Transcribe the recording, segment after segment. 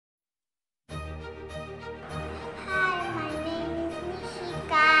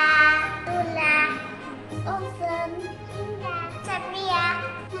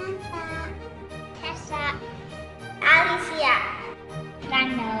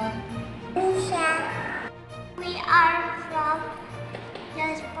Indonesia. We are from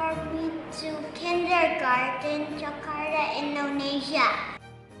Yasporbi to kindergarten, Jakarta, Indonesia.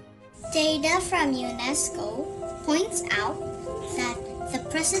 Data from UNESCO points out that the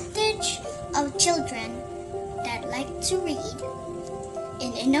percentage of children that like to read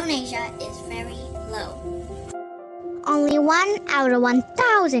in Indonesia is very low. Only 1 out of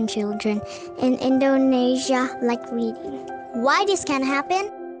 1,000 children in Indonesia like reading. Why this can happen?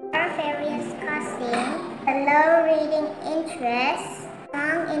 There are various causes. A low reading interest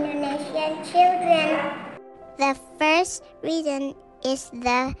among Indonesian children. The first reason is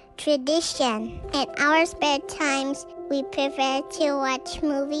the tradition. In our spare times, we prefer to watch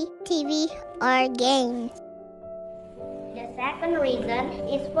movie, TV, or games. The second reason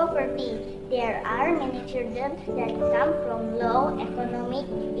is poverty. There are many children that come from low economic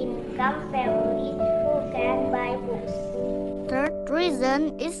income families who can buy books. Third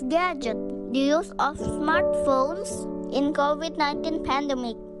reason is gadget. The use of smartphones in COVID-19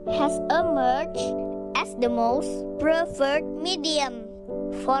 pandemic has emerged as the most preferred medium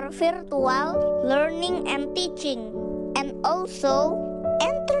for virtual learning and teaching, and also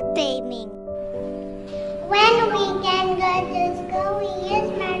entertaining. When we can go to school, we use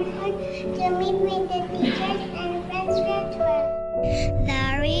smartphones to meet with the teachers and friends virtually.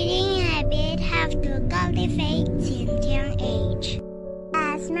 The reading habit have to cultivate since young age.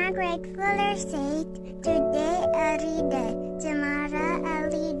 As Margaret Fuller said, today a reader, tomorrow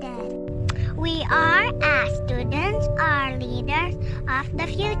a leader. We are, as students, are leaders of the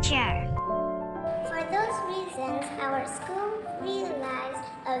future. For those reasons, our school realized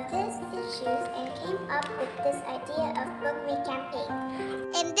of these issues and came up with this idea of Book Week campaign.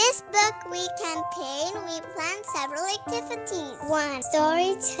 In this Book Week campaign, we planned several activities. 1.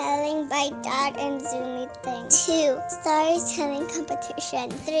 Storytelling by Dot and Zoom meeting. 2. Storytelling competition.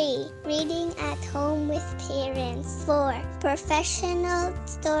 3. Reading at home with parents. 4. Professional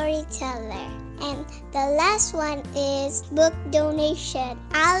storyteller. And the last one is book donation.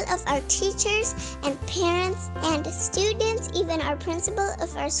 All of our teachers and parents and students, even our principal of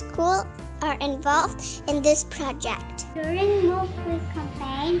our school, are involved in this project. During Book Week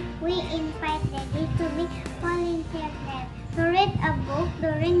campaign, we invite daddies to be volunteers to read a book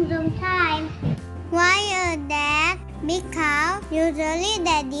during Zoom time. Why is that? Because usually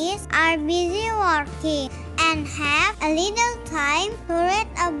daddies are busy working and have a little time to read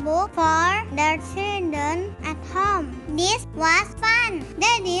a book for their children at home. This was fun.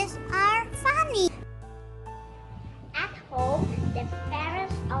 Daddies are funny. At home, the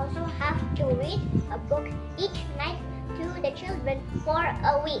parents also have to read a book each night to the children for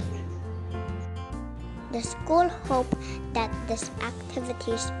a week. The school hoped that these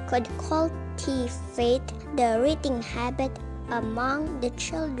activities could cultivate the reading habit among the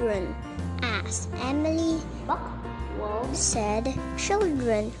children. As Emily Buckwell said,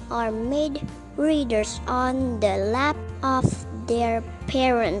 children are made readers on the lap of their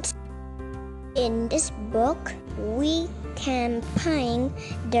parents. In this book, we campaign,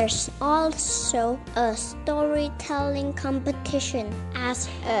 there's also a storytelling competition. As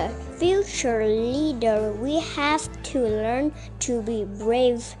a future leader, we have to learn to be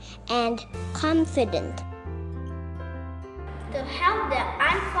brave and confident. To help the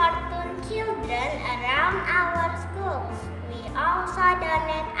unfortunate children around our schools, we also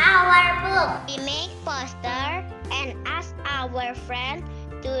donate our books. We make posters and ask our friends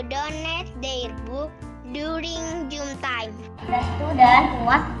to donate their book during Zoom time. The student who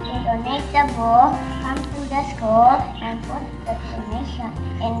wants to donate the book come to the school and put the donation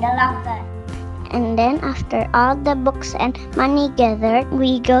in the locker. And then after all the books and money gathered,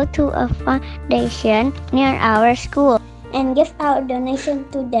 we go to a foundation near our school and give our donation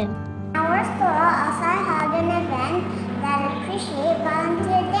to them. Our school also held an event that appreciates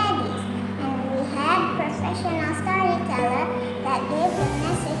volunteer daddies, and we had professional storytellers that gave the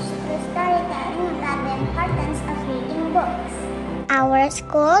message through storytelling about the importance of reading books. Our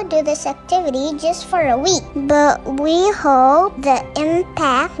school do this activity just for a week, but we hope the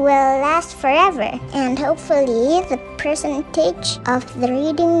impact will last forever, and hopefully the percentage of the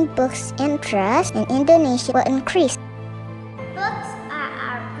reading books interest in Indonesia will increase.